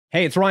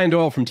Hey, it's Ryan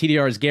Doyle from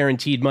TDR's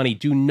Guaranteed Money.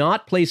 Do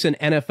not place an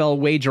NFL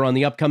wager on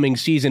the upcoming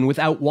season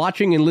without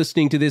watching and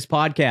listening to this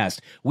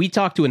podcast. We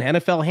talk to an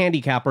NFL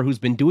handicapper who's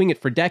been doing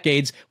it for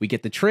decades. We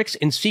get the tricks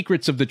and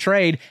secrets of the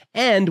trade,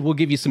 and we'll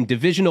give you some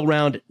divisional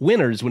round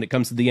winners when it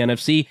comes to the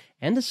NFC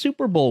and the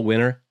Super Bowl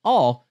winner,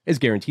 all as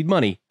Guaranteed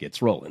Money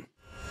gets rolling.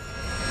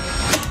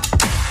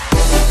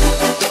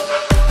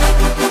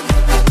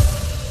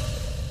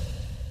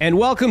 And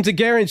welcome to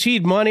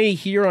Guaranteed Money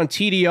here on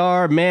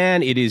TDR.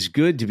 Man, it is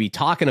good to be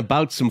talking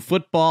about some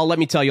football. Let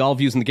me tell you, all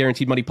views in the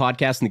Guaranteed Money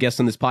podcast and the guests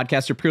on this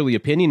podcast are purely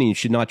opinion, and you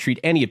should not treat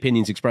any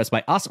opinions expressed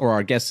by us or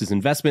our guests as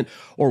investment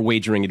or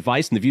wagering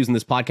advice. And the views in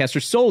this podcast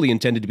are solely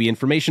intended to be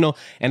informational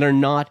and are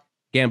not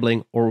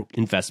gambling or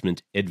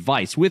investment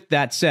advice. With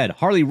that said,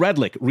 Harley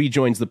Redlick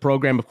rejoins the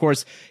program. Of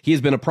course, he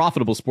has been a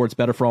profitable sports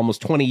bettor for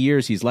almost 20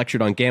 years. He's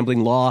lectured on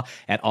gambling law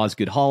at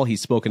Osgoode Hall.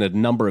 He's spoken at a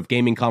number of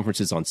gaming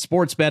conferences on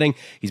sports betting.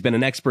 He's been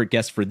an expert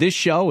guest for this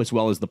show, as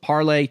well as The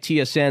Parlay,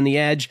 TSN, The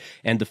Edge,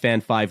 and The Fan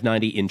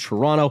 590 in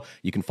Toronto.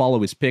 You can follow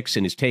his picks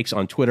and his takes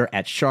on Twitter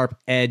at Sharp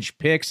Edge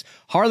Picks.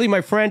 Harley,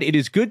 my friend, it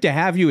is good to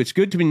have you. It's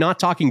good to be not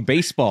talking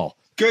baseball.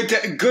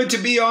 Good to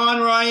be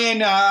on,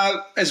 Ryan.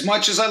 As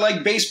much as I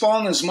like baseball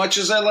and as much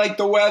as I like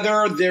the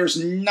weather,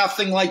 there's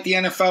nothing like the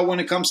NFL when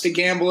it comes to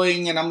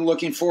gambling, and I'm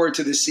looking forward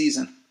to this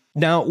season.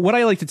 Now, what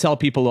I like to tell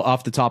people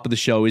off the top of the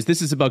show is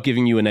this is about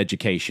giving you an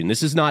education.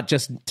 This is not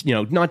just,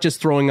 not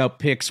just throwing out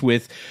picks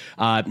with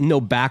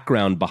no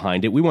background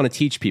behind it. We want to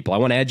teach people. I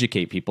want to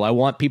educate people. I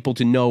want people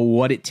to know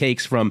what it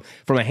takes from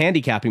a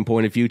handicapping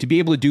point of view to be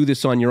able to do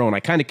this on your own.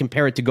 I kind of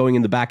compare it to going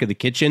in the back of the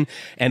kitchen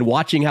and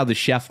watching how the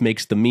chef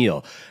makes the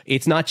meal.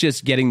 It's not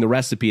just getting the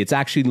recipe. It's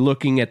actually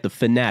looking at the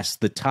finesse,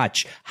 the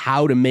touch,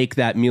 how to make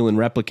that meal and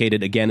replicate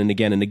it again and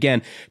again and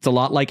again. It's a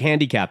lot like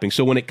handicapping.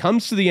 So when it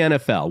comes to the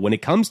NFL, when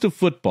it comes to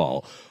football,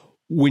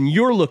 when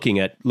you're looking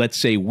at, let's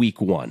say,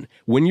 week one,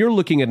 when you're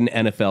looking at an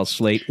NFL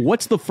slate,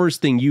 what's the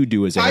first thing you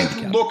do as a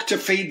handicapper? I look to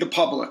fade the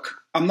public.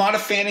 I'm not a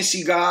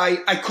fantasy guy.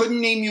 I couldn't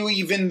name you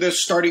even the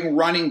starting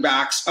running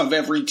backs of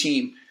every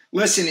team.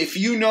 Listen, if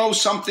you know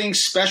something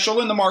special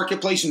in the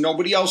marketplace and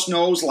nobody else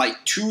knows, like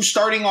 2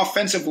 starting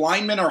offensive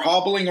linemen are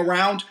hobbling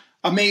around,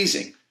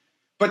 amazing.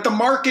 But the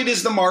market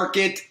is the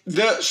market.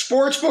 The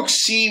sportsbooks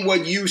see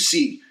what you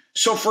see.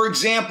 So, for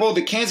example,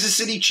 the Kansas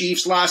City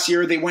Chiefs last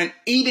year, they went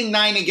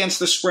 8-9 against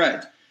the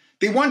spread.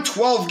 They won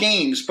 12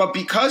 games, but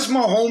because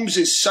Mahomes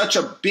is such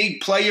a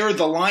big player,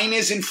 the line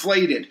is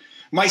inflated.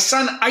 My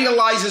son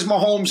idolizes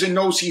Mahomes and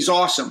knows he's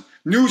awesome.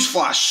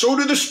 Newsflash, so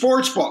do the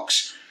sports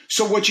books.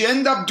 So what you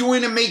end up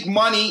doing to make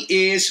money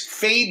is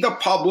fade the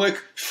public,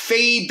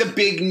 fade the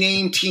big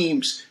name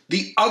teams.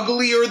 The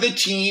uglier the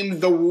team,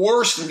 the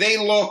worse they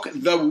look,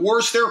 the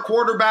worse their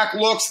quarterback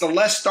looks, the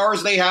less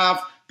stars they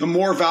have, the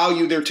more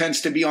value there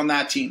tends to be on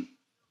that team.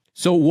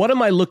 So what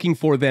am I looking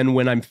for then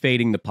when I'm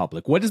fading the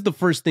public? What is the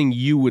first thing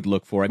you would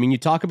look for? I mean, you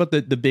talk about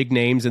the big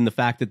names and the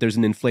fact that there's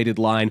an inflated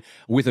line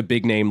with a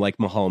big name like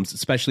Mahomes,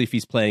 especially if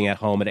he's playing at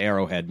home at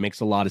Arrowhead. Makes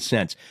a lot of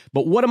sense.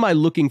 But what am I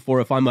looking for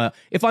if I'm a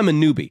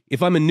newbie?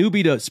 If I'm a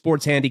newbie to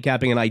sports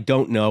handicapping and I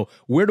don't know,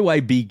 where do I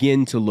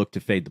begin to look to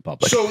fade the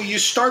public? So you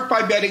start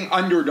by betting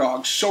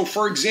underdogs. So,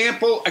 for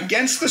example,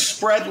 against the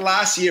spread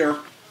last year,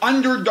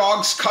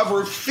 underdogs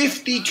covered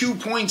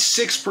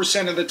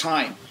 52.6% of the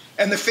time.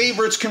 And the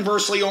favorites,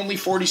 conversely, only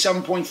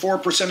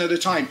 47.4% of the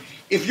time.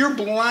 If you're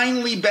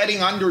blindly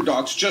betting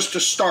underdogs just to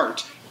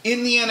start,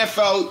 in the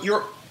NFL,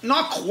 you're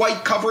not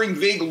quite covering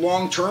vig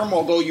long-term,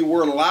 although you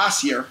were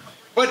last year,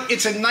 but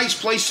it's a nice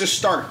place to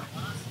start.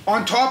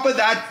 On top of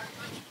that,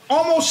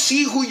 almost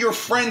see who your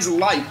friends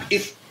like.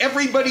 If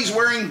everybody's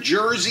wearing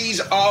jerseys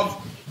of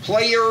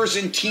players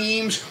and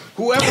teams,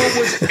 whoever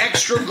was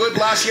extra good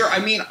last year, I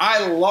mean,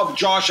 I love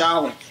Josh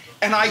Allen,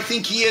 and I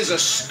think he is a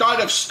stud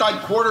of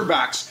stud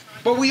quarterbacks.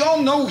 But we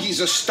all know he's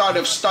a stud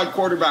of stud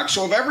quarterback.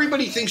 So if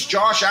everybody thinks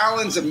Josh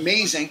Allen's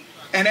amazing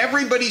and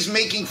everybody's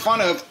making fun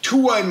of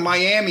Tua in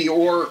Miami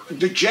or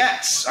the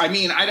Jets, I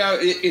mean,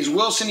 is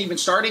Wilson even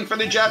starting for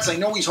the Jets? I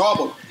know he's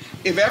hobbled.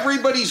 If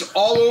everybody's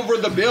all over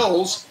the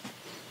Bills,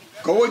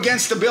 go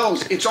against the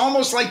Bills. It's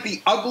almost like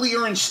the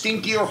uglier and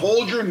stinkier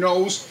hold your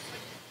nose,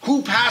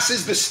 who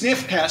passes the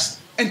sniff test,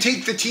 and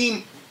take the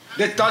team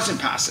that doesn't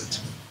pass it.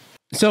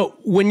 So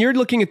when you're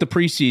looking at the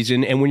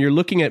preseason and when you're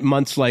looking at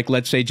months like,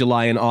 let's say,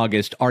 July and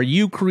August, are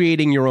you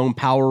creating your own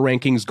power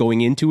rankings going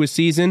into a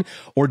season,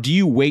 or do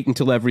you wait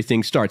until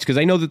everything starts? Because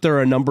I know that there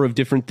are a number of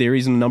different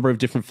theories and a number of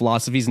different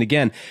philosophies. And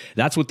again,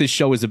 that's what this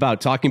show is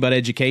about, talking about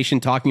education,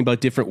 talking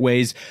about different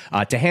ways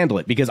to handle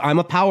it. Because I'm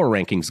a power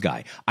rankings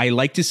guy. I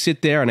like to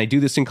sit there, and I do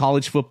this in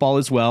college football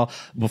as well.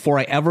 Before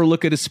I ever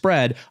look at a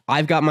spread,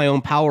 I've got my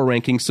own power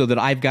rankings so that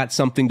I've got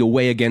something to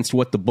weigh against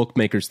what the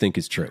bookmakers think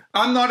is true.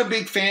 I'm not a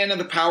big fan of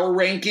the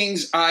power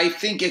rankings. I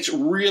think it's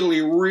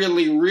really,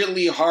 really,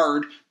 really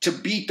hard to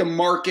beat the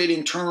market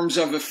in terms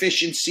of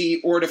efficiency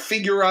or to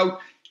figure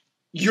out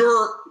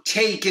your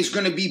take is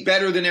going to be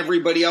better than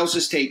everybody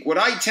else's take. What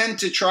I tend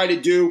to try to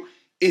do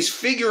is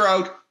figure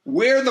out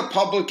where the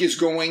public is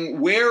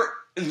going, where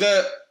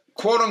the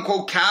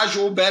quote-unquote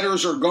casual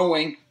bettors are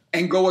going,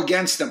 and go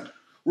against them.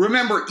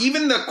 Remember,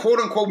 even the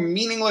quote-unquote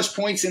meaningless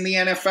points in the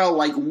NFL,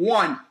 like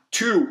 1,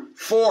 2,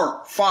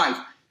 4, 5,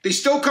 they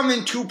still come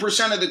in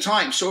 2% of the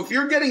time. So if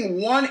you're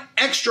getting one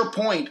extra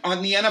point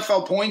on the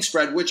NFL point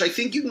spread, which I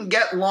think you can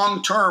get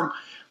long-term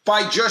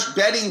by just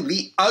betting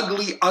the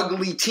ugly,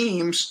 ugly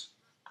teams,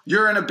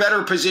 you're in a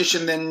better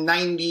position than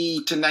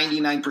 90 to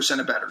 99%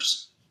 of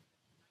bettors.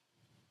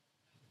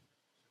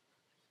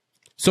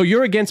 So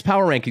you're against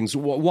power rankings.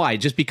 Why?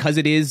 Just because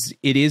it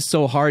is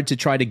so hard to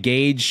try to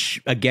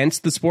gauge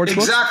against the sports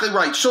books? Exactly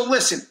right. So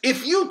listen,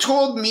 if you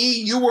told me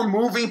you were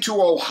moving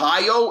to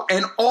Ohio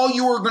and all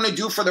you were going to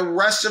do for the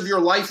rest of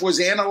your life was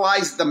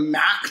analyze the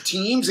MAC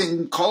teams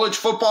in college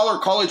football or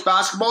college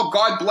basketball,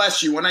 God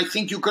bless you. And I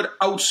think you could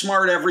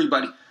outsmart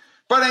everybody.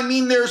 But I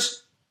mean,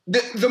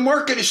 the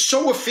market is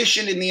so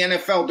efficient in the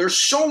NFL. There's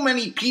so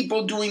many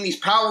people doing these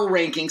power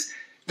rankings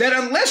that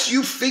unless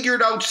you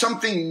figured out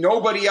something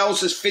nobody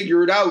else has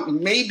figured out,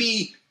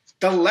 maybe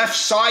the left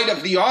side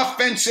of the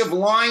offensive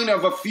line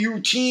of a few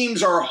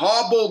teams are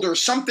hobbled or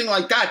something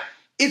like that,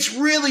 it's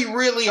really,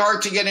 really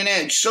hard to get an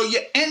edge. So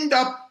you end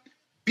up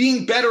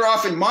being better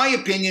off, in my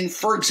opinion,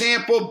 for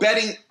example,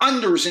 betting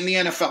unders in the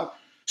NFL.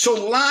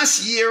 So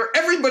last year,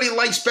 everybody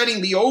likes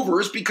betting the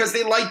overs because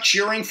they like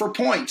cheering for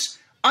points.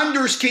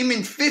 Unders came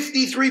in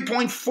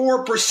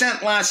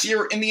 53.4% last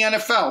year in the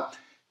NFL.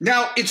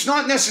 Now, it's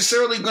not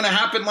necessarily going to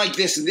happen like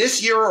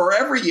this year or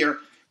every year,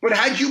 but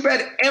had you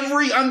bet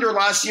every under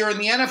last year in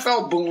the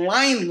NFL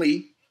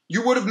blindly,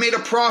 you would have made a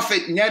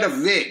profit net of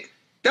VIG.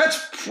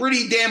 That's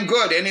pretty damn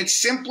good, and it's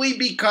simply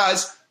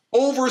because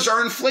overs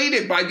are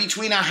inflated by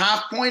between a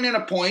half point and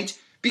a point,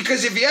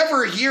 because if you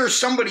ever hear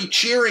somebody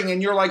cheering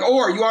and you're like, oh,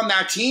 are you on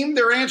that team?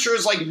 Their answer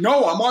is like,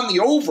 no, I'm on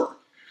the over.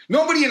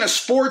 Nobody in a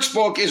sports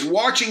book is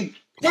watching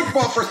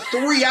football for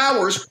 3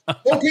 hours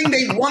hoping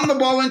they won the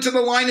ball into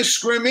the line of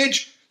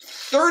scrimmage,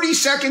 30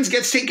 seconds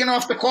gets taken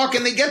off the clock,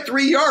 and they get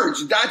 3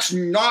 yards. That's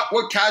not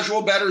what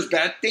casual bettors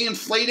bet. They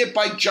inflate it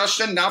by just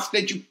enough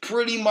that you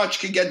pretty much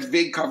could get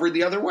VIG covered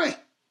the other way.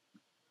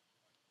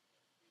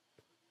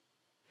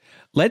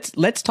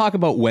 Let's talk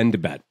about when to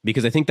bet,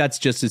 because I think that's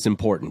just as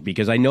important,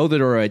 because I know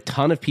there are a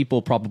ton of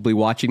people probably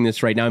watching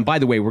this right now. And by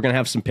the way, we're going to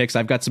have some picks.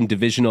 I've got some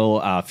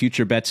divisional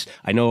future bets.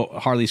 I know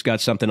Harley's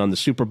got something on the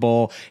Super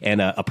Bowl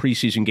and a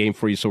preseason game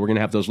for you, so we're going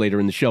to have those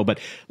later in the show. But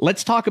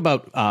let's talk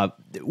about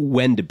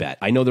when to bet.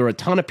 I know there are a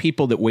ton of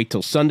people that wait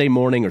till Sunday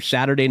morning or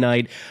Saturday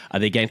night.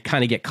 They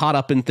kind of get caught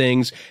up in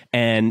things,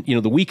 and the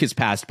week has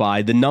passed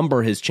by. The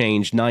number has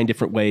changed 9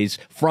 different ways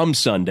from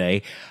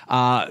Sunday.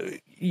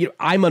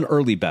 I'm an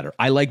early bettor.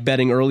 I like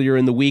betting earlier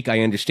in the week. I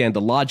understand the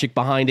logic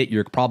behind it.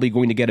 You're probably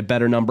going to get a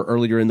better number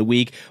earlier in the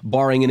week,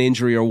 barring an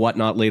injury or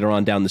whatnot later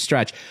on down the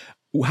stretch.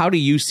 How do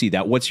you see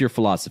that? What's your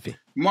philosophy?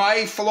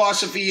 My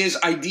philosophy is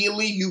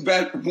ideally you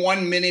bet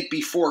 1 minute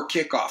before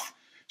kickoff.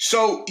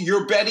 So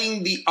you're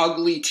betting the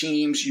ugly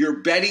teams. You're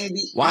betting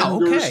the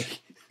unders. Okay.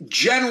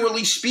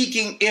 Generally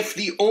speaking, if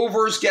the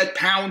overs get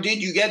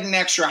pounded, you get an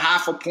extra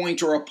half a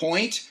point or a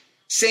point.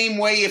 Same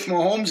way, if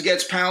Mahomes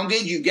gets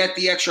pounded, you get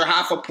the extra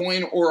half a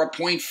point or a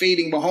point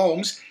fading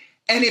Mahomes.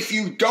 And if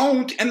you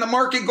don't, and the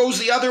market goes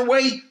the other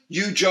way,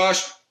 you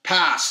just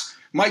pass.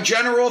 My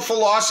general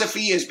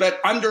philosophy is bet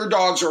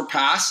underdogs or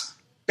pass,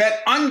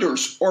 bet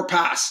unders or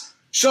pass.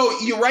 So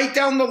you write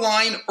down the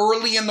line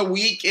early in the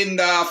week in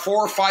the 4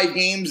 or 5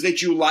 games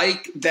that you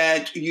like,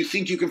 that you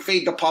think you can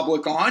fade the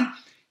public on.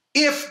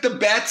 If the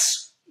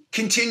bets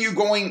continue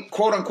going,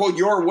 quote unquote,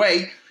 your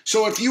way,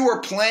 so if you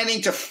were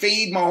planning to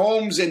fade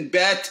Mahomes and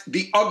bet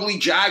the ugly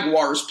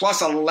Jaguars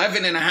plus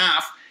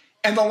 11.5,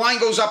 and the line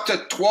goes up to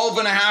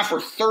 12.5 or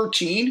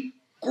 13,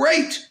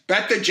 great.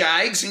 Bet the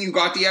Jags and you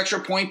got the extra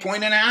point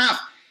and a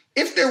half.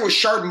 If there was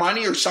sharp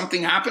money or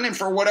something happened and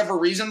for whatever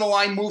reason the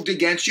line moved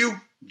against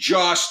you,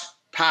 just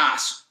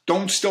pass.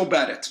 Don't still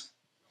bet it.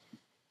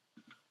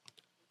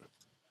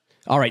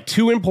 All right,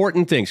 2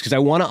 important things, because I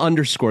want to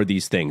underscore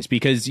these things,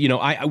 because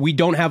we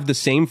don't have the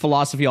same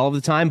philosophy all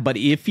the time. But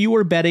if you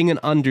are betting an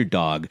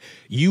underdog,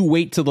 you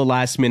wait till the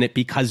last minute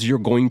because you're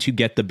going to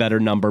get the better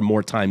number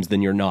more times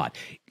than you're not.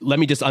 Let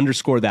me just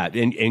underscore that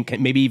and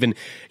maybe even,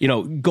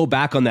 go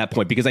back on that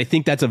point, because I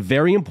think that's a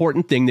very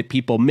important thing that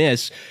people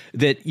miss,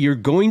 that you're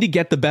going to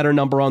get the better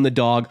number on the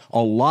dog a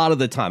lot of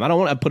the time. I don't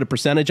want to put a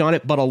percentage on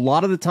it, but a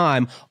lot of the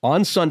time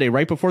on Sunday,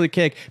 right before the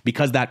kick,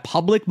 because that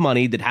public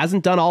money that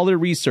hasn't done all their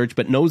research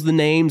but knows the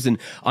names and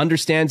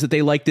understands that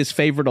they like this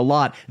favorite a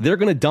lot, they're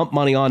going to dump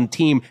money on a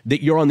team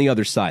that you're on the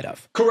other side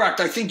of. Correct.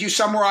 I think you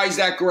summarized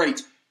that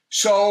great.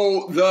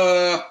 So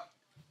the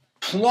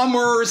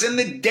plumbers and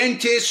the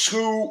dentists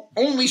who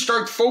only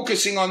start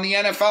focusing on the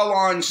NFL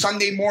on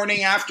Sunday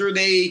morning after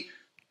they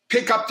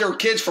pick up their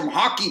kids from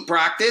hockey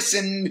practice,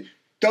 and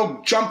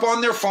they'll jump on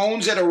their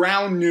phones at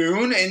around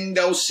noon and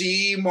they'll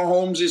see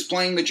Mahomes is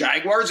playing the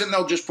Jaguars and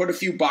they'll just put a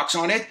few bucks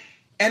on it.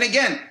 And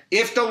again,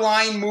 if the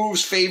line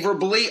moves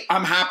favorably,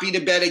 I'm happy to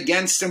bet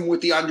against them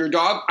with the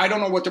underdog. I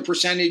don't know what the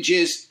percentage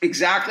is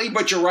exactly,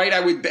 but you're right. I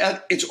would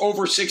bet it's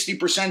over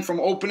 60% from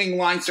opening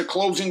lines to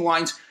closing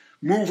lines,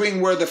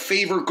 moving where the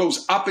favorite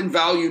goes up in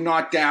value,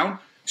 not down.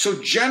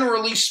 So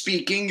generally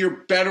speaking,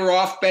 you're better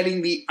off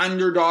betting the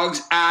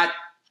underdogs at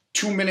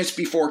 2 minutes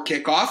before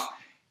kickoff.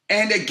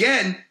 And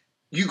again,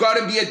 you got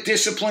to be a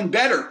disciplined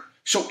bettor.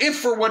 So if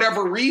for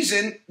whatever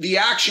reason the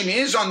action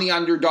is on the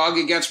underdog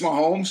against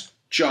Mahomes,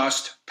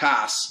 just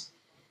pass.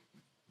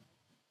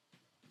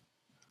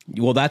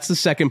 Well, that's the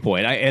second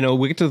point. I know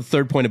we'll get to the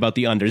third point about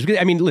the unders.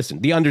 I mean,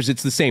 listen, the unders,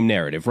 it's the same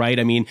narrative, right?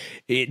 I mean,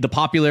 the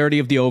popularity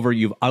of the over,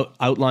 you've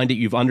outlined it,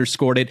 you've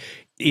underscored it.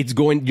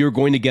 You're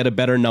going to get a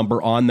better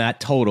number on that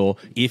total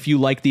if you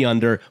like the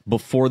under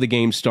before the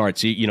game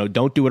starts. You know,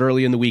 don't do it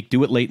early in the week,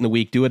 do it late in the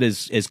week, do it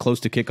as close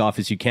to kickoff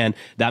as you can.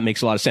 That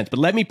makes a lot of sense. But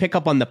let me pick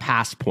up on the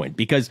pass point,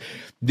 because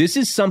this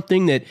is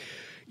something that,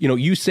 you know,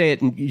 you say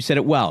it and you said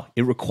it well.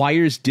 It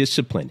requires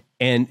discipline.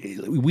 And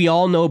we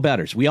all know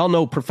bettors. We all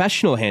know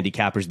professional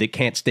handicappers that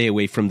can't stay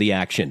away from the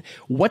action.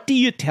 What do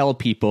you tell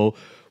people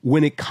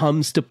when it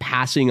comes to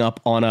passing up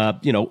on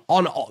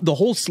on the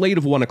whole slate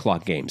of 1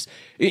 o'clock games?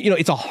 You know,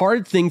 it's a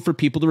hard thing for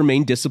people to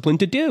remain disciplined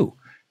to do.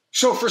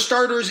 So for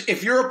starters,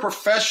 if you're a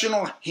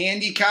professional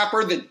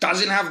handicapper that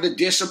doesn't have the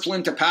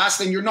discipline to pass,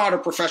 then you're not a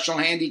professional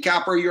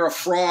handicapper. You're a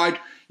fraud.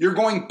 You're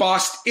going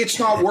bust. It's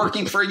not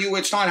working for you.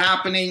 It's not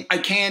happening. I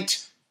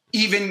can't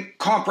even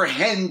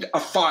comprehend a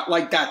thought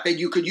like that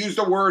you could use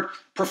the word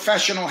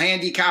professional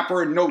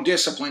handicapper and no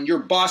discipline. You're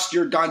bust,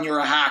 you're done, you're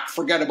a hack.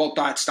 Forget about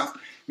that stuff.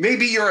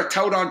 Maybe you're a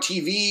tout on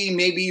TV,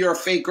 maybe you're a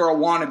fake or a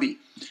wannabe.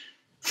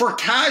 For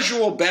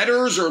casual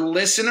bettors or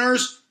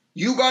listeners,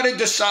 you got to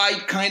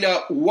decide kind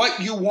of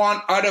what you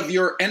want out of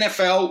your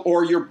NFL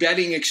or your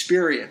betting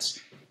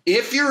experience.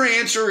 If your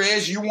answer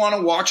is you want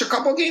to watch a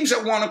couple games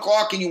at 1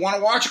 o'clock and you want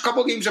to watch a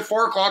couple games at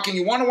 4 o'clock and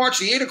you want to watch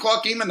the 8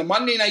 o'clock game and the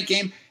Monday night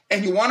game,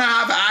 and you want to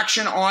have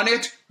action on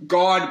it,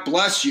 God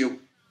bless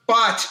you.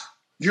 But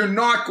you're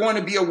not going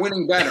to be a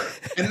winning bettor.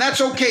 And that's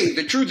okay.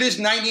 The truth is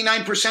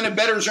 99% of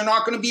bettors are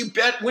not going to be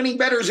winning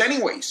bettors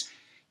anyways.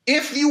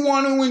 If you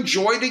want to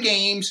enjoy the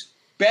games,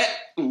 bet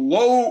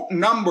low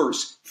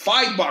numbers,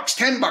 $5,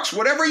 $10,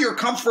 whatever you're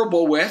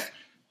comfortable with.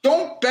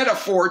 Don't bet a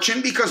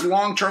fortune because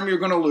long-term you're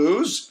going to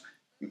lose.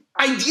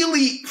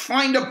 Ideally,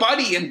 find a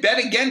buddy and bet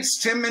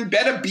against him and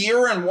bet a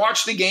beer and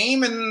watch the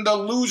game, and the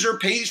loser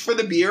pays for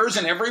the beers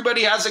and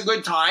everybody has a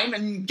good time,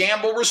 and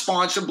gamble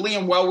responsibly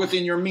and well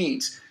within your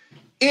means.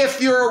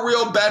 If you're a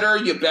real bettor,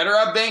 you better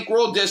have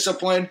bankroll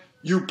discipline.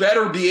 You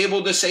better be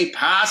able to say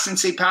pass and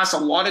say pass a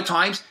lot of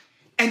times.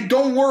 And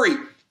don't worry,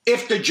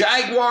 if the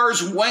Jaguars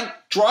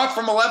dropped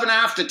from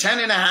 11.5 to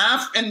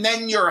 10.5, and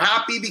then you're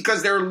happy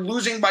because they're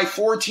losing by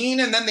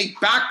 14, and then they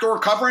backdoor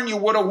cover and you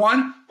would have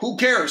won, who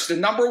cares? The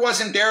number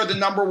wasn't there. The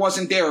number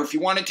wasn't there. If you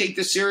want to take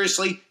this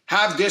seriously,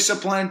 have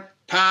discipline,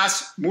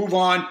 pass, move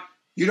on.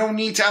 You don't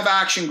need to have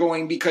action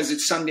going because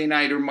it's Sunday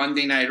night or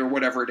Monday night or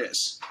whatever it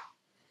is.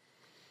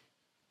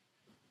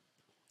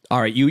 All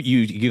right,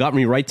 you got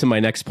me right to my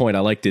next point. I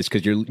like this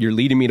because you're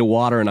leading me to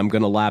water, and I'm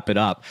going to lap it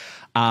up.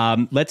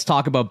 Let's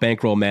talk about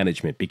bankroll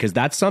management, because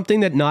that's something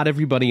that not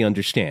everybody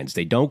understands.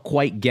 They don't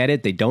quite get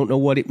it. They don't know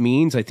what it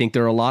means. I think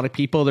there are a lot of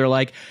people, they're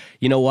like,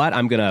 you know what,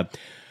 I've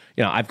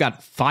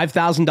got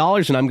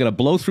 $5,000 and I'm going to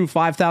blow through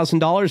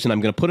 $5,000 and I'm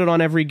going to put it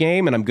on every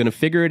game and I'm going to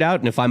figure it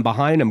out. And if I'm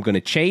behind, I'm going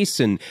to chase,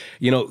 and,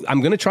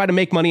 I'm going to try to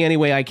make money any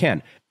way I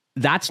can.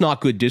 That's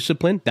not good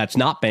discipline. That's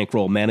not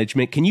bankroll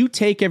management. Can you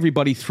take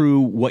everybody through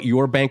what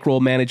your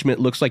bankroll management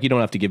looks like? You don't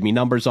have to give me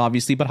numbers,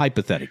 obviously, but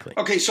hypothetically.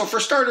 Okay, so for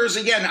starters,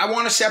 again, I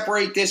want to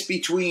separate this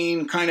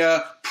between kind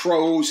of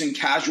pros and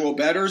casual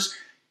bettors.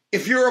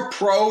 If you're a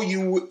pro,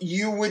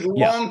 you would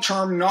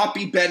long-term not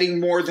be betting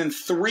more than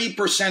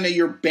 3% of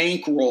your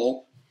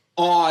bankroll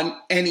on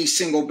any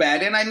single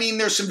bet. And I mean,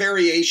 there's some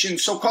variation.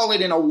 So call it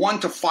in a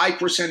 1 to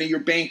 5% of your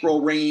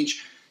bankroll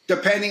range,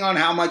 depending on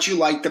how much you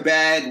like the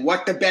bet,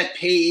 what the bet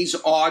pays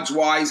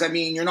odds-wise. I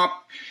mean,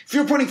 if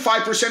you're putting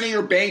 5% of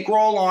your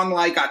bankroll on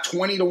like a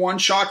 20-1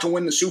 shot to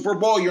win the Super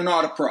Bowl, you're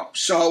not a pro.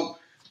 So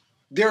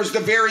there's the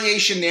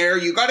variation there.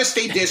 You got to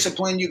stay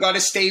disciplined. You got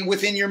to stay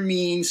within your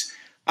means.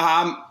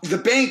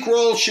 The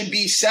bankroll should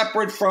be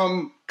separate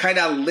from kind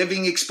of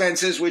living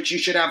expenses, which you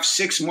should have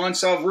 6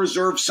 months of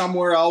reserved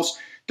somewhere else.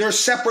 There's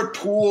separate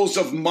pools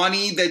of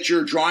money that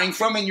you're drawing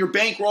from, and your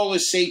bankroll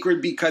is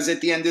sacred because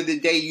at the end of the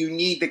day, you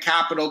need the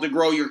capital to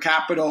grow your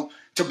capital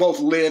to both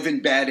live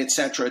and bet, et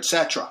cetera, et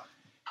cetera.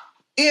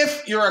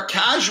 If you're a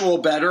casual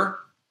bettor,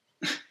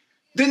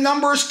 the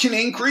numbers can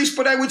increase,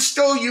 but I would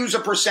still use a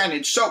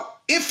percentage. So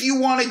if you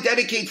want to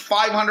dedicate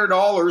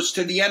 $500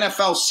 to the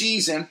NFL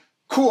season,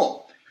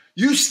 cool.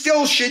 You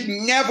still should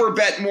never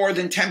bet more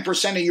than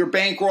 10% of your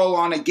bankroll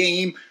on a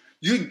game.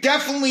 You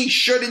definitely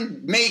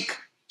shouldn't make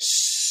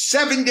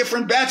 7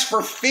 different bets for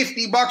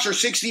 $50 or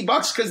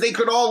 $60 because they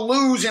could all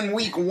lose in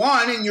week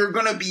 1 and you're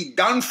going to be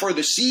done for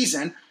the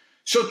season.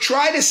 So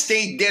try to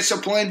stay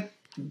disciplined.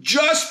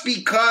 Just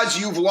because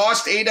you've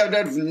lost 8 out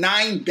of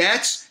 9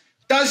 bets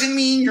doesn't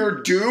mean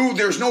you're due.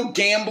 There's no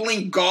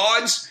gambling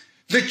gods.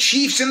 The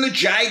Chiefs and the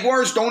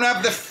Jaguars don't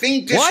have the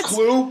faintest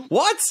clue.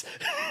 What?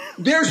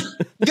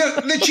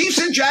 The Chiefs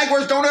and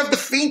Jaguars don't have the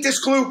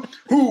faintest clue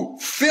who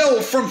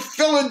Phil from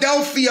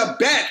Philadelphia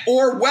bet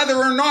or whether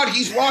or not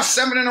he's lost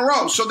 7 in a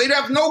row. So they'd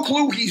have no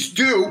clue he's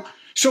due.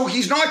 So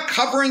he's not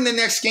covering the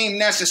next game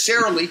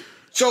necessarily.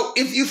 So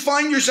if you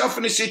find yourself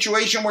in a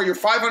situation where your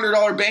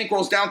 $500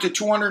 bankroll's down to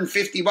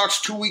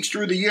 $250 2 weeks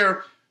through the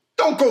year,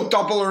 don't go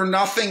double or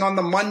nothing on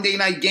the Monday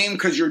night game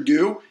because you're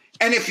due.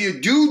 And if you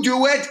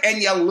do it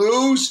and you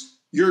lose,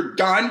 you're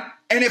done.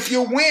 And if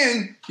you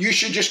win, you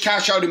should just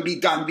cash out and be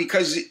done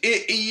because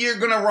you're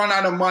going to run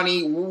out of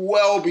money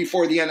well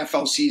before the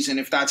NFL season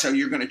if that's how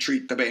you're going to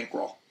treat the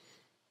bankroll.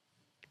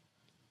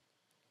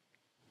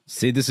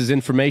 See, this is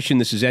information,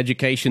 this is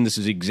education, this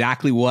is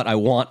exactly what I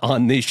want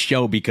on this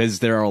show because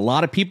there are a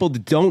lot of people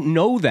that don't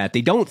know that.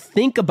 They don't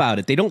think about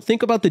it. They don't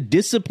think about the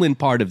discipline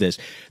part of this.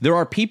 There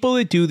are people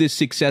that do this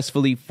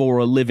successfully for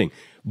a living.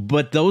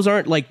 But those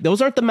aren't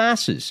the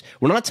masses.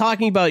 We're not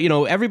talking about,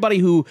 everybody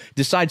who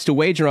decides to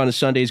wager on a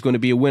Sunday is going to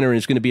be a winner and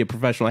is going to be a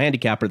professional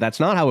handicapper. That's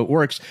not how it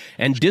works.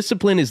 And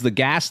discipline is the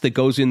gas that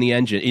goes in the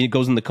engine. It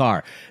goes in the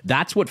car.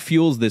 That's what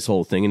fuels this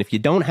whole thing. And if you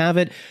don't have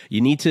it,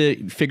 you need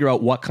to figure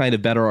out what kind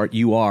of bettor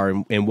you are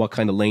and what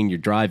kind of lane you're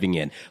driving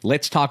in.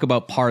 Let's talk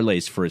about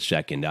parlays for a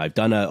second. I've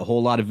done a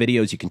whole lot of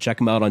videos. You can check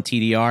them out on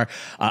TDR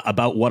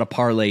about what a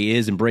parlay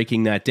is and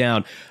breaking that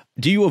down.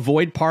 Do you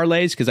avoid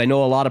parlays? Because I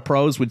know a lot of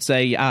pros would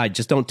say,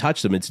 just don't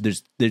touch them.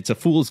 It's a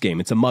fool's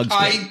game. It's a mug's game.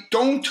 I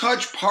don't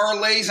touch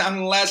parlays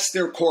unless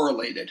they're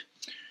correlated.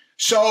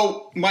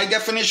 So my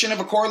definition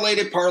of a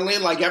correlated parlay,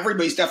 like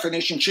everybody's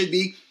definition should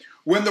be,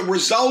 when the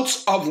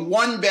results of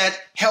one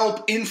bet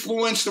help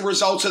influence the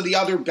results of the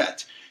other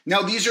bet.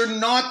 Now, these are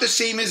not the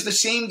same as the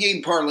same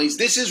game parlays.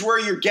 This is where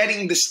you're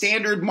getting the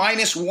standard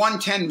minus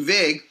 110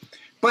 VIG,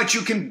 but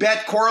you can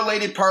bet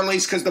correlated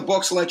parlays because the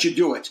books let you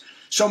do it.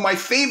 So my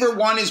favorite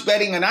one is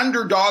betting an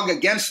underdog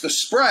against the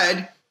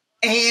spread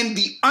and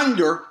the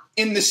under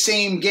in the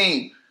same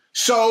game.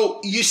 So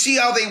you see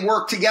how they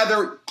work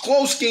together.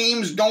 Close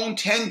games don't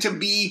tend to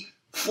be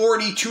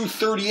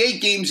 42-38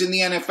 games in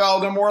the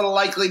NFL. They're more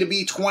likely to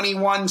be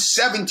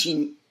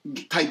 21-17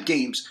 type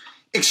games.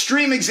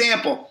 Extreme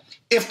example.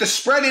 If the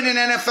spread in an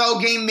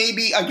NFL game,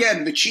 maybe,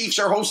 again, the Chiefs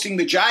are hosting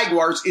the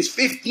Jaguars, is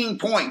 15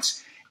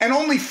 points, and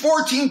only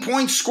 14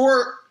 points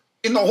score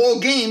in the whole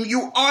game,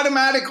 you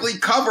automatically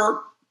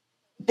cover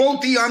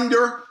both the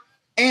under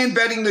and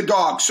betting the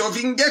dog. So if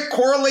you can get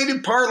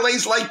correlated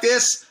parlays like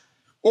this,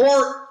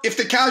 or if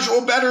the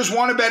casual bettors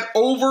want to bet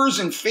overs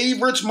and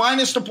favorites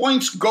minus the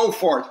points, go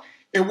for it.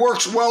 It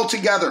works well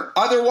together.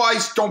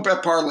 Otherwise, don't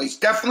bet parlays.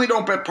 Definitely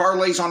don't bet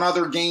parlays on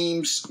other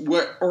games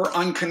or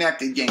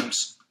unconnected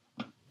games.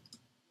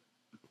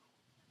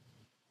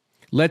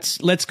 Let's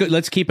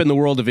keep in the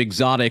world of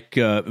exotic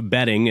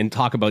betting and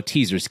talk about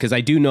teasers, because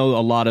I do know a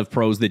lot of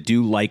pros that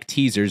do like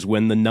teasers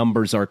when the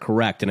numbers are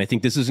correct. And I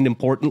think this is an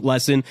important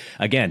lesson.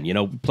 Again,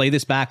 play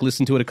this back,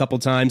 listen to it a couple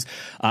times.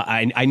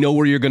 I know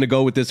where you're going to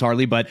go with this,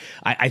 Harley, but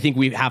I think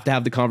we have to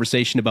have the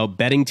conversation about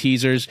betting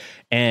teasers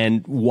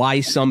and why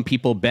some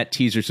people bet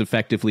teasers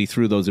effectively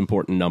through those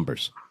important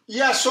numbers.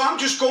 Yeah, so I'm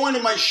just going to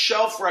my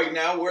shelf right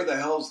now. Where the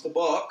hell's the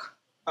book?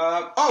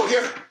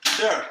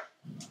 Here.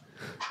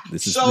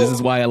 This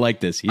is why I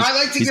like this.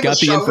 He's got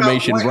the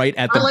information right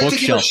at the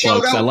bookshelf,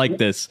 folks. I like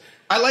this.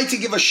 I like to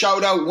give a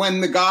shout out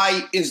when the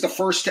guy is the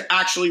first to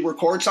actually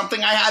record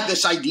something. I had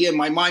this idea in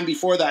my mind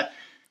before that.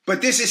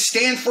 But this is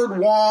Stanford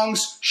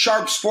Wong's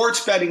Sharp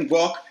Sports Betting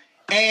book.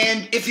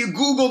 And if you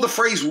Google the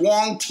phrase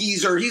Wong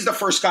teaser, he's the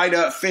first guy to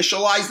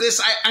officialize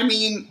this. I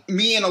mean,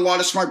 me and a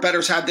lot of smart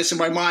bettors had this in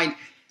my mind.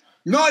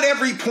 Not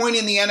every point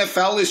in the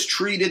NFL is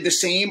treated the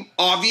same.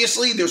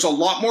 Obviously, there's a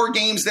lot more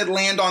games that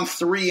land on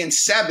 3 and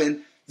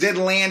 7 that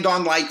land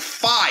on like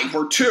 5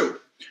 or 2.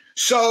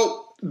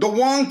 So the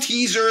Wong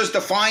teaser is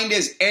defined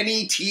as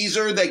any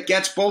teaser that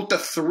gets both the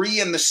 3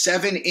 and the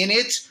 7 in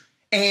it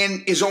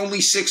and is only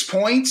 6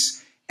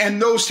 points.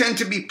 And those tend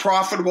to be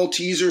profitable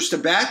teasers to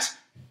bet.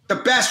 The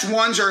best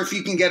ones are if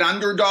you can get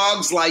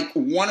underdogs like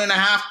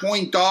 1.5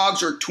 point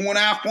dogs or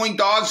 2.5 point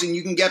dogs, and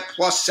you can get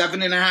plus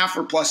 7.5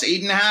 or plus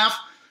 8.5.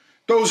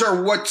 Those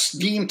are what's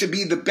deemed to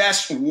be the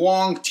best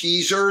Wong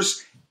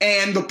teasers.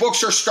 And the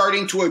books are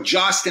starting to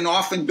adjust and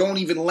often don't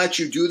even let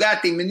you do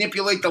that. They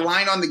manipulate the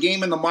line on the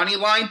game and the money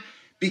line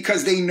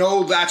because they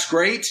know that's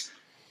great.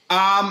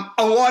 A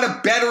lot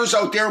of bettors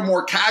out there,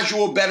 more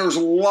casual bettors,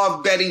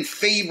 love betting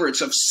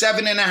favorites of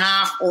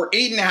 7.5 or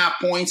 8.5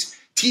 points,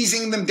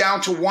 teasing them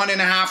down to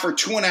 1.5 or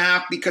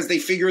 2.5 because they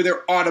figure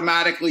they're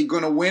automatically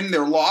going to win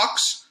their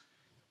locks.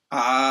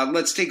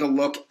 Let's take a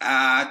look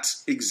at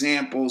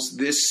examples.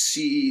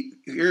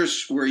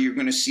 Here's where you're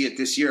going to see it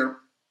this year.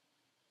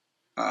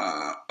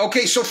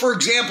 Okay, so for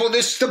example,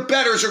 the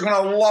bettors are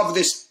going to love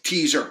this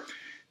teaser.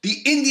 The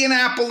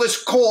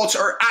Indianapolis Colts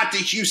are at the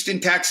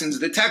Houston Texans.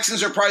 The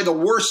Texans are probably the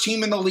worst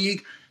team in the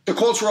league. The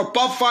Colts were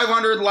above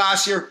 500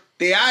 last year.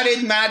 They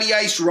added Matty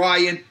Ice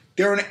Ryan.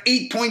 They're an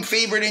 8-point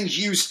favorite in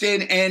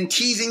Houston, and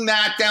teasing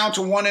that down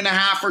to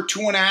 1.5 or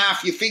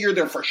 2.5, you figure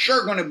they're for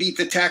sure going to beat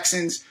the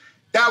Texans.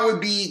 That would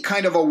be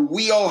kind of a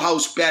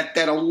wheelhouse bet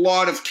that a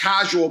lot of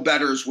casual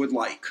bettors would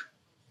like.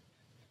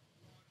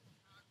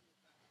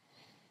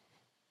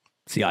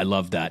 See, I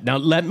love that. Now,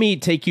 let me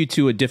take you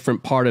to a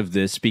different part of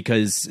this,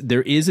 because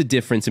there is a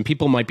difference, and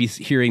people might be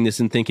hearing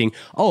this and thinking,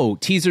 oh,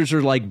 teasers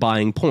are like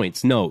buying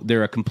points. No,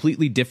 they're a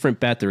completely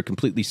different bet. They're a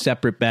completely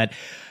separate bet.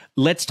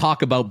 Let's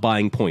talk about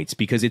buying points,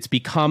 because it's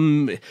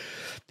become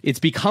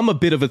a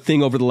bit of a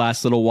thing over the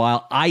last little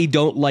while. I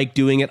don't like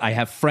doing it. I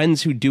have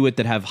friends who do it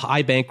that have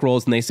high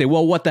bankrolls, and they say,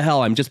 well, what the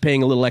hell? I'm just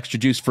paying a little extra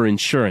juice for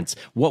insurance.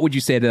 What would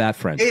you say to that,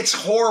 friend? It's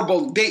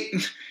horrible.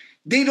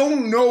 They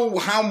don't know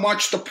how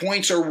much the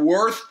points are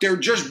worth. They're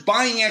just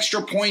buying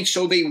extra points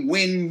so they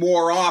win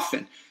more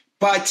often.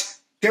 But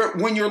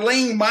when you're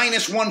laying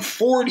minus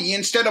 140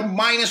 instead of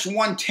minus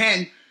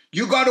 110,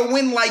 you got to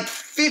win like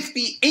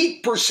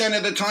 58%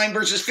 of the time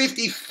versus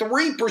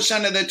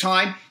 53% of the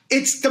time.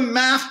 The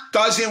math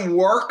doesn't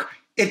work.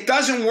 It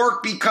doesn't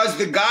work because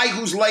the guy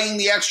who's laying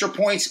the extra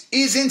points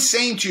isn't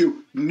saying to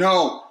you,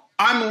 no,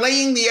 I'm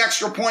laying the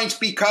extra points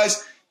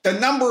because the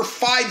number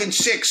 5 and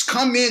 6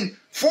 come in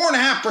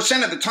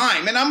 4.5% of the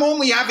time, and I'm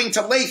only having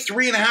to lay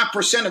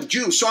 3.5% of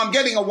juice, so I'm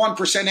getting a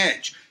 1%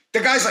 edge.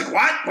 The guy's like,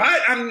 what?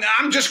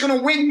 I'm just going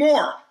to win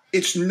more.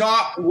 It's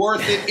not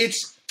worth it.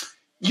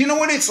 You know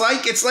what it's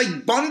like? It's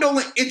like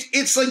bundling.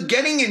 It's like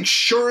getting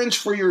insurance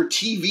for your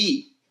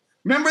TV.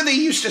 Remember they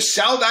used to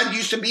sell that?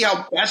 Used to be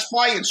how Best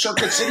Buy and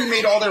Circuit City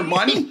made all their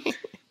money.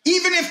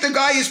 Even if the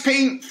guy is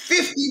paying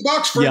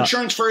 $50 for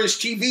insurance for his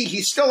TV,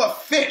 he's still a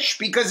fish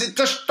because it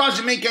just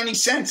doesn't make any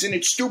sense and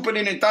it's stupid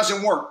and it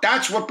doesn't work.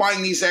 That's what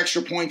buying these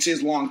extra points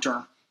is long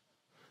term.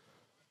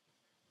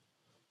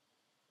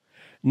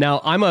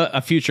 Now, I'm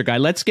a future guy.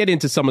 Let's get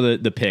into some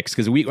of the picks,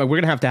 because we're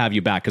going to have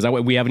you back, because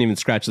we haven't even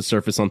scratched the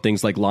surface on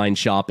things like line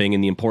shopping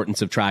and the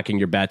importance of tracking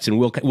your bets. And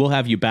we'll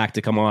have you back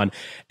to come on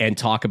and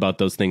talk about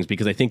those things,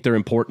 because I think they're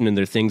important and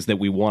they're things that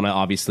we want to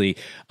obviously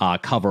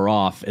cover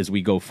off as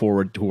we go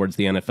forward towards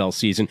the NFL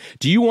season.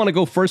 Do you want to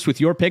go first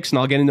with your picks, and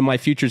I'll get into my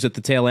futures at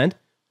the tail end?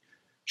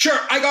 Sure.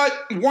 I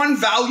got one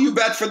value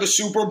bet for the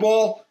Super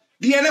Bowl.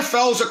 The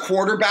NFL is a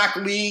quarterback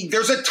league.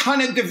 There's a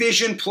ton of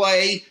division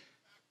play.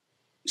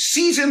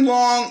 Season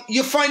long,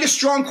 you find a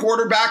strong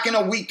quarterback in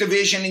a weak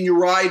division and you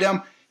ride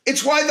them.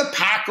 It's why the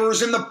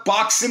Packers and the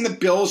Bucks and the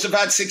Bills have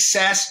had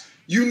success.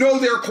 You know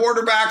their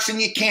quarterbacks and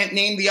you can't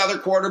name the other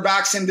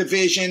quarterbacks in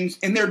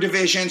their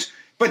divisions,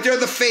 but they're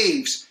the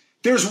faves.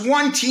 There's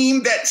one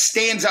team that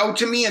stands out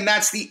to me, and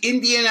that's the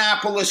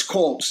Indianapolis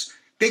Colts.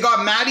 They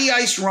got Matty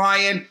Ice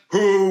Ryan,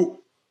 who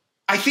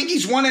I think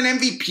he's won an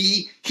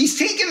MVP. He's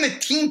taken the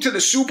team to the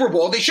Super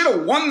Bowl. They should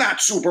have won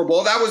that Super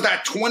Bowl. That was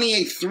that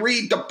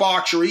 28-3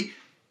 debauchery.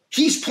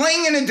 He's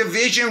playing in a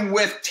division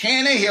with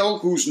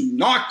Tannehill, who's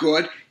not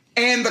good,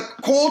 and the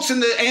Colts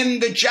and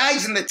the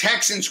Jags and the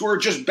Texans, who are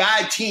just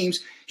bad teams.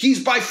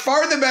 He's by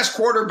far the best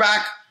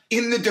quarterback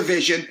in the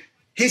division.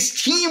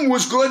 His team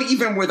was good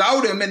even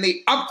without him, and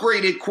they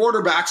upgraded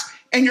quarterbacks,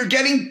 and you're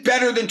getting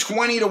better than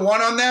 20-1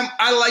 on them.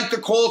 I like the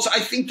Colts.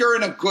 I think they're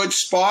in a good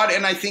spot,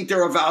 and I think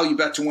they're a value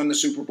bet to win the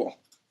Super Bowl.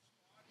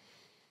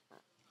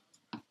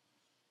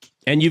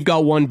 And you've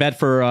got one bet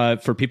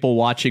for people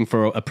watching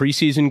for a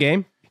preseason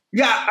game?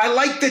 Yeah, I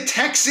like the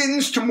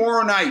Texans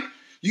tomorrow night.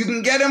 You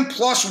can get them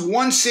plus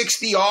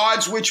 160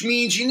 odds, which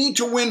means you need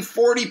to win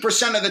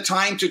 40% of the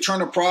time to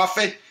turn a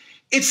profit.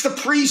 It's the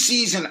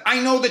preseason. I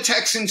know the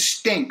Texans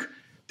stink.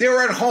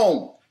 They're at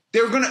home.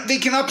 They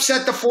can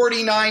upset the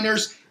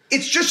 49ers.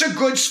 It's just a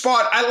good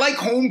spot. I like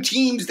home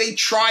teams. They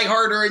try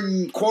harder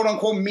in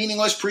quote-unquote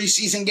meaningless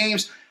preseason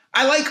games.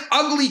 I like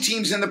ugly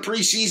teams in the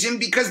preseason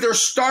because their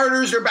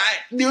starters are bad.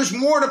 There's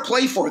more to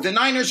play for. The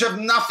Niners have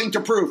nothing to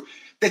prove.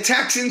 The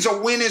Texans, a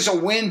win is a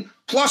win.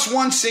 Plus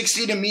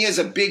 160 to me is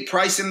a big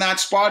price in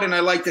that spot, and I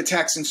like the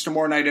Texans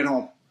tomorrow night at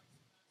home.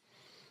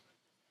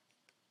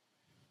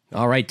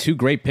 All right, two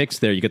great picks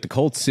there. You get the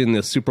Colts in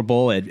the Super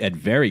Bowl at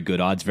very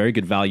good odds, very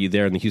good value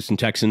there, and the Houston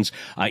Texans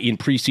in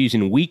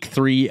preseason week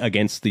 3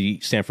 against the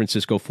San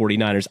Francisco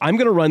 49ers. I'm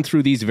going to run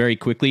through these very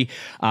quickly.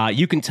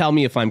 You can tell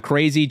me if I'm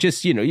crazy.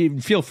 Just, you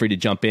feel free to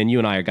jump in. You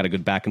and I got a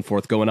good back and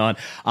forth going on.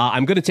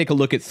 I'm going to take a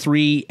look at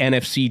 3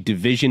 NFC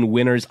division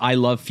winners. I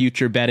love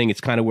future betting.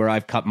 It's kind of where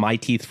I've cut my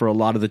teeth for a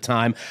lot of the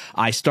time.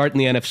 I start in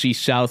the NFC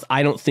South.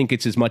 I don't think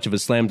it's as much of a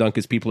slam dunk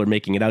as people are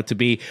making it out to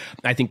be.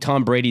 I think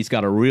Tom Brady's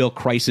got a real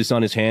crisis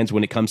on his hands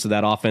when it comes to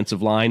that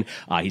offensive line.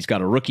 He's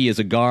got a rookie as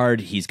a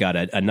guard. He's got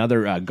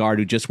another guard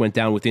who just went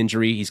down with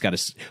injury.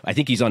 I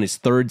think he's on his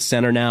 3rd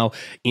center now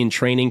in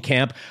training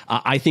camp.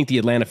 I think the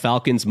Atlanta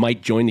Falcons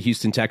might join the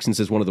Houston Texans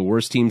as one of the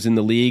worst teams in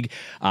the league.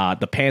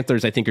 The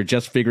Panthers, I think, are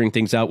just figuring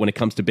things out when it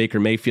comes to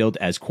Baker Mayfield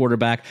as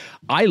quarterback.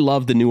 I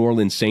love the New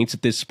Orleans Saints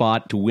at this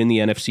spot to win the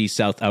NFC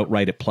South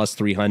outright at plus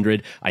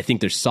 300. I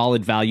think there's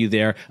solid value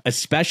there,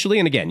 especially,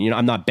 and again,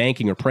 I'm not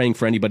banking or praying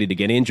for anybody to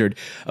get injured,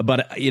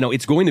 but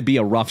it's going to be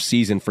a rough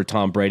season for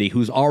Tom Brady,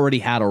 who's already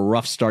had a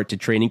rough start to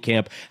training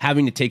camp,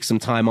 having to take some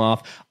time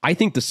off. I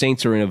think the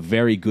Saints are in a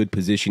very good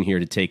position here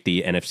to take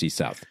the NFC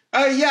South.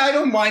 Yeah, I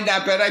don't mind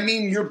that bet. I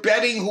mean, you're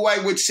betting who I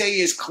would say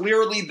is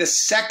clearly the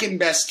second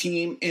best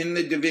team in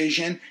the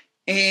division,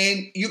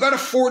 and you got a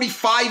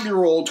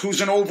 45-year-old who's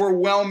an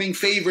overwhelming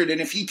favorite,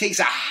 and if he takes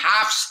a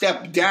half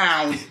step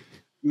down,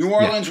 New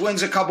Orleans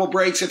wins a couple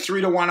breaks at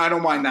 3-1. I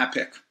don't mind that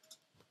pick.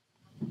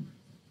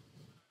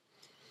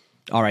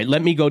 All right,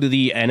 let me go to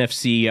the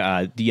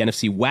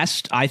NFC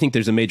West. I think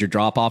there's a major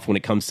drop-off when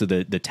it comes to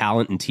the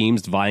talent and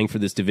teams vying for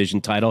this division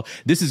title.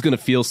 This is going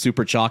to feel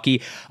super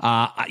chalky.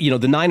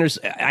 The Niners,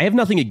 I have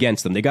nothing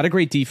against them. They got a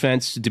great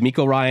defense.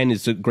 DeMeco Ryan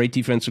is a great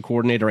defensive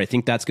coordinator. I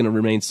think that's going to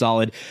remain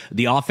solid.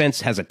 The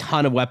offense has a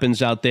ton of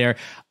weapons out there.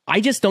 I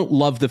just don't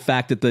love the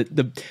fact that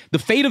the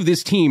fate of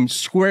this team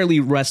squarely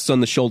rests on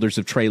the shoulders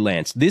of Trey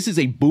Lance. This is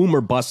a boom or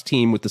bust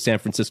team with the San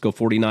Francisco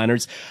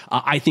 49ers.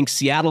 I think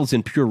Seattle's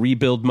in pure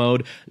rebuild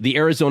mode. The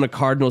Arizona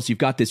Cardinals, you've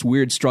got this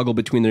weird struggle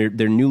between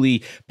their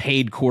newly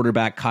paid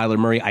quarterback, Kyler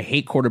Murray. I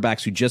hate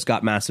quarterbacks who just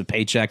got massive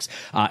paychecks,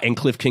 and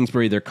Cliff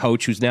Kingsbury, their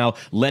coach, who's now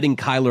letting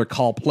Kyler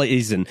call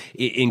plays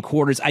in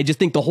quarters. I just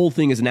think the whole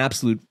thing is an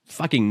absolute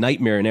fucking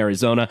nightmare in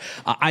Arizona.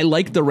 I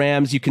like the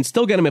Rams. You can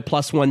still get them at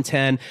plus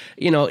 110.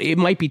 It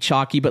might be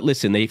chalky, but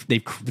listen, they've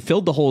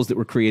filled the holes that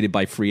were created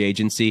by free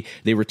agency.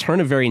 They return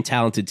a very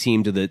talented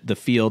team to the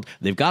field.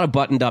 They've got a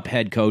buttoned up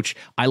head coach.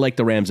 I like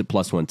the Rams at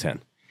plus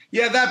 110.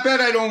 Yeah, that bet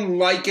I don't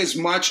like as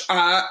much.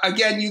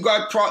 Again, you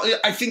got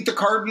I think the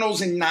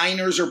Cardinals and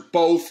Niners are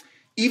both,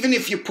 even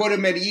if you put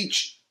them at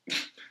each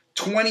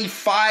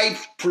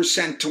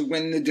 25% to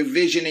win the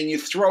division and you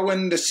throw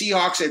in the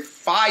Seahawks at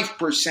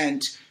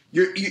 5%,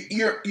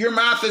 your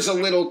math is a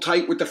little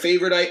tight with the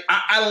favorite.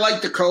 I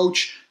like the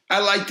coach. I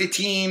like the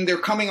team. They're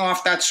coming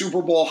off that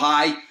Super Bowl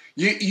high.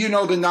 You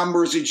know the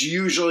numbers. It's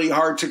usually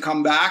hard to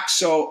come back.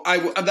 So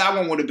that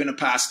one would have been a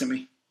pass to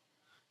me.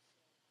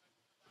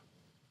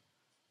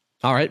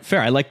 All right,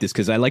 fair. I like this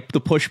because I like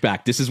the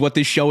pushback. This is what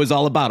this show is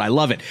all about. I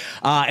love it.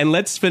 And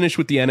let's finish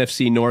with the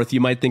NFC North.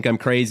 You might think I'm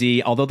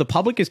crazy, although the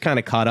public is kind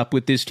of caught up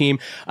with this team.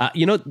 I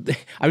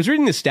was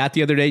reading this stat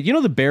the other day.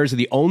 The Bears are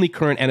the only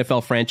current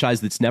NFL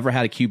franchise that's never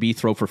had a QB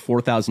throw for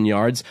 4,000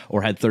 yards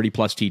or had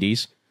 30-plus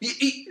TDs.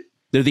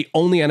 They're the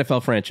only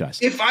NFL franchise.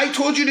 If I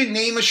told you to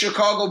name a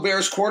Chicago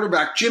Bears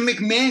quarterback, Jim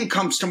McMahon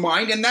comes to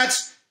mind, and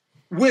that's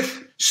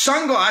with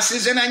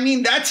sunglasses. And I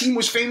mean, that team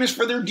was famous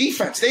for their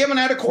defense. They haven't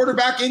had a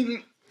quarterback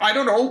in, I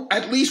don't know,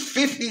 at least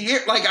 50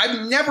 years. Like,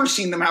 I've never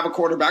seen them have a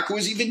quarterback who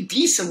was even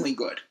decently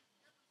good.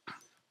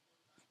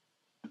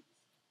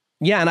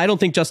 Yeah, and I don't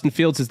think Justin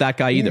Fields is that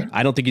guy either.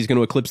 I don't think he's going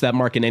to eclipse that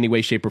mark in any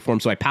way, shape, or form.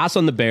 So I pass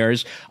on the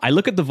Bears. I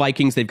look at the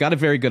Vikings. They've got a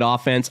very good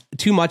offense.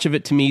 Too much of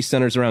it, to me,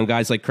 centers around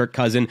guys like Kirk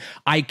Cousins.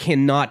 I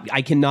cannot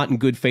in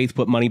good faith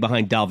put money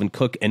behind Dalvin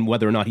Cook and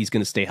whether or not he's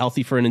going to stay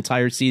healthy for an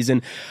entire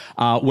season.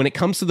 When it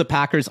comes to the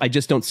Packers, I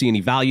just don't see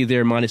any value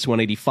there, minus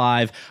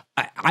 185.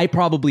 I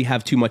probably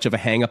have too much of a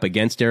hang-up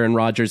against Aaron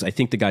Rodgers. I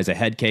think the guy's a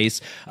head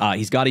case.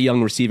 He's got a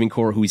young receiving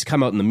core who he's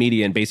come out in the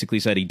media and basically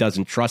said he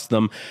doesn't trust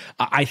them.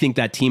 I think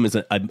that team is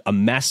a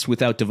mess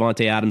without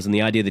Devontae Adams, and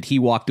the idea that he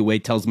walked away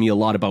tells me a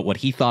lot about what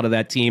he thought of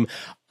that team.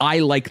 I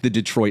like the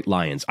Detroit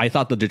Lions. I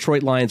thought the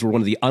Detroit Lions were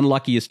one of the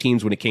unluckiest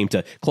teams when it came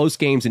to close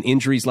games and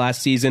injuries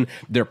last season.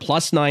 They're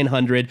plus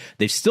 900.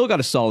 They've still got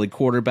a solid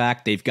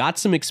quarterback. They've got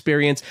some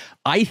experience.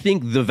 I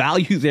think the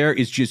value there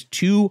is just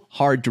too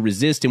hard to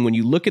resist. And when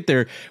you look at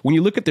their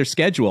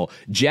schedule,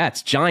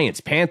 Jets,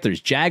 Giants, Panthers,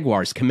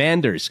 Jaguars,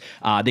 Commanders,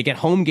 they get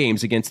home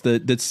games against the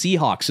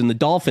Seahawks and the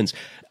Dolphins.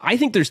 I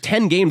think there's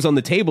 10 games on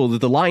the table that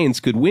the Lions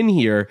could win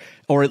here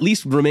or at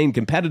least remain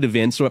competitive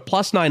in. So at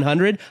plus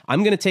 900,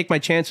 I'm going to take my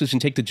chances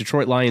and take the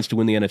Detroit Lions to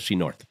win the NFC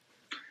North.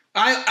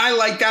 I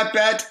like that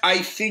bet. I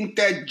think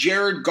that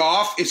Jared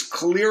Goff is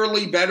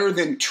clearly better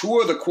than two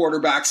of the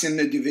quarterbacks in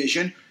the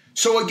division.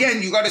 So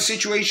again, you got a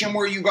situation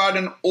where you got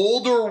an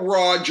older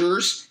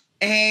Rodgers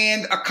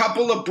and a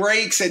couple of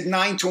breaks at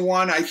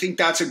 9-1. I think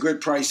that's a good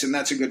price and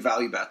that's a good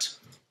value bet.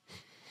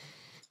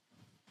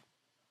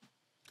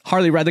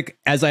 Harley Reddick,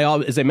 as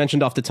I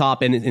mentioned off the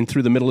top and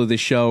through the middle of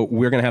this show,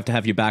 we're going to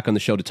have you back on the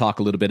show to talk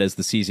a little bit as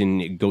the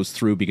season goes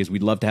through because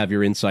we'd love to have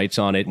your insights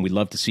on it and we'd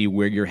love to see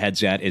where your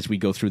head's at as we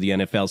go through the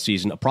NFL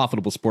season. A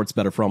profitable sports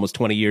bettor for almost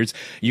 20 years.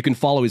 You can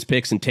follow his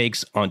picks and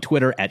takes on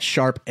Twitter at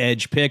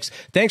SharpEdgePicks.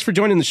 Thanks for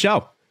joining the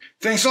show.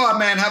 Thanks a lot,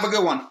 man. Have a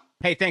good one.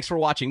 Hey, thanks for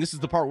watching. This is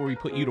the part where we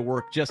put you to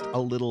work just a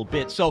little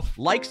bit. So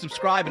like,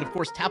 subscribe, and of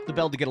course, tap the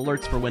bell to get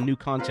alerts for when new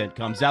content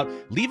comes out.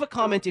 Leave a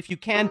comment if you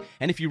can,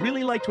 and if you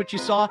really liked what you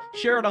saw,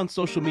 share it on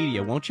social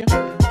media, won't you?